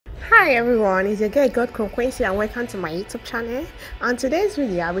Hi everyone, it's your girl GoldQueen Queency and welcome to my YouTube channel. On today's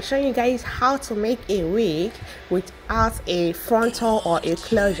video, I'll be showing you guys how to make a wig without a frontal or a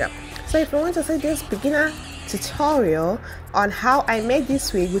closure. So if you want to see this beginner tutorial on how I made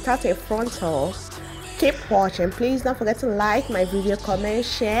this wig without a frontal, keep watching. Please don't forget to like my video, comment,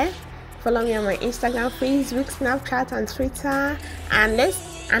 share. Follow me on my Instagram, Facebook, Snapchat and Twitter.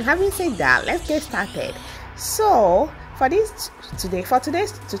 And having said that, let's get started. So for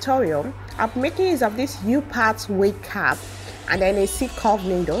today's tutorial, I'm making use of this U-part wig cap and then a C-curve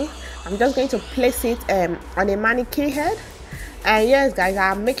needle. I'm just going to place it on a mannequin head. And yes guys,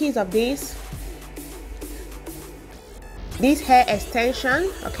 I'm making use of this hair extension,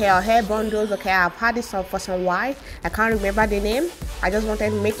 okay, or hair bundles. Okay, I've had this for some while. I can't remember the name. I just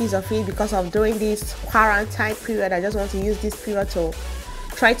wanted to make use of it because of doing this quarantine period. I just want to use this period to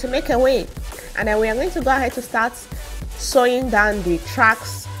try to make a wig. And then we are going to go ahead to start sewing down the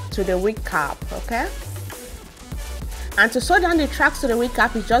tracks to the wig cap. Okay, and to sew down the tracks to the wig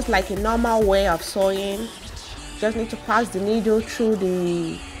cap is just like a normal way of sewing. Just need to pass the needle through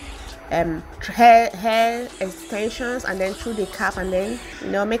the hair extensions and then through the cap, and then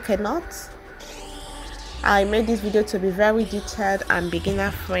make a knot. I made this video to be very detailed and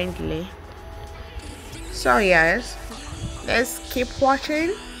beginner friendly. So yes, let's keep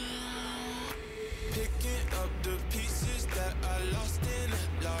watching.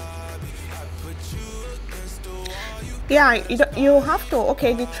 Yeah, you have to.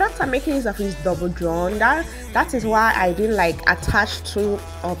 Okay, the tracks I'm making use of is double drawn. That is why I didn't like attach two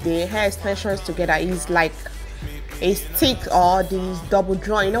of the hair extensions together. It's like a stick or these double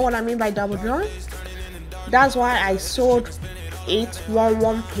drawn. You know what I mean by double drawn? That's why I sewed it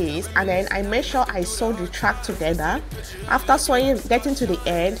one piece, and then I made sure I sewed the track together. After sewing, getting to the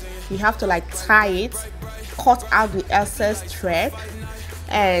end, you have to like tie it, cut out the excess thread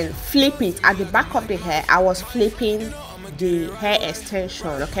and flip it. At the back of the hair, I was flipping the hair extension.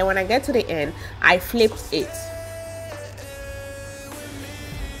 Okay, when I get to the end, I flipped it.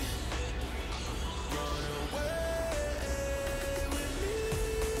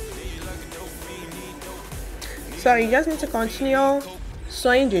 So you just need to continue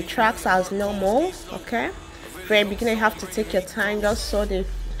sewing the tracks as normal. Okay, very beginning, you have to take your time, just sew the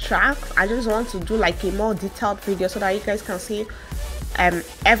tracks. I just want to do like a more detailed video so that you guys can see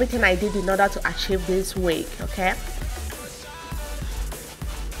everything I did in order to achieve this wig. Okay,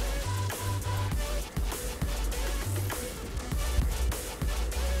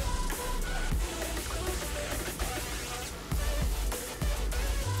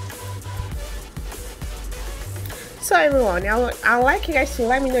 so everyone, I would like you guys to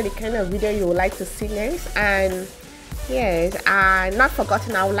let me know the kind of video you would like to see next. And yes, not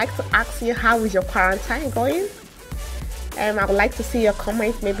forgotten, I would like to ask you, how is your quarantine going? I would like to see your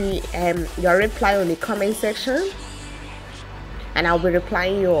comments, maybe your reply on the comment section, and I'll be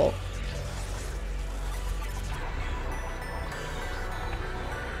replying you all.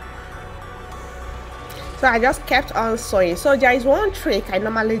 So I just kept on sewing. So there is one trick I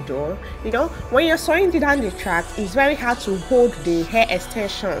normally do. When you're sewing down the track, it's very hard to hold the hair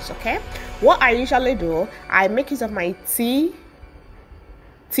extensions. Okay, what I usually do, I make use of my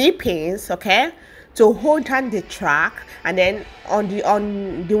T-pins, okay, to hold down the track, and then on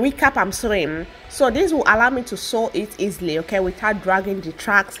the wig cap I'm sewing. So this will allow me to sew it easily, okay, without dragging the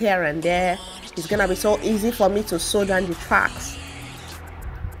tracks here and there. It's gonna be so easy for me to sew down the tracks.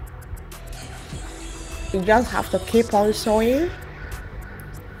 You just have to keep on sewing.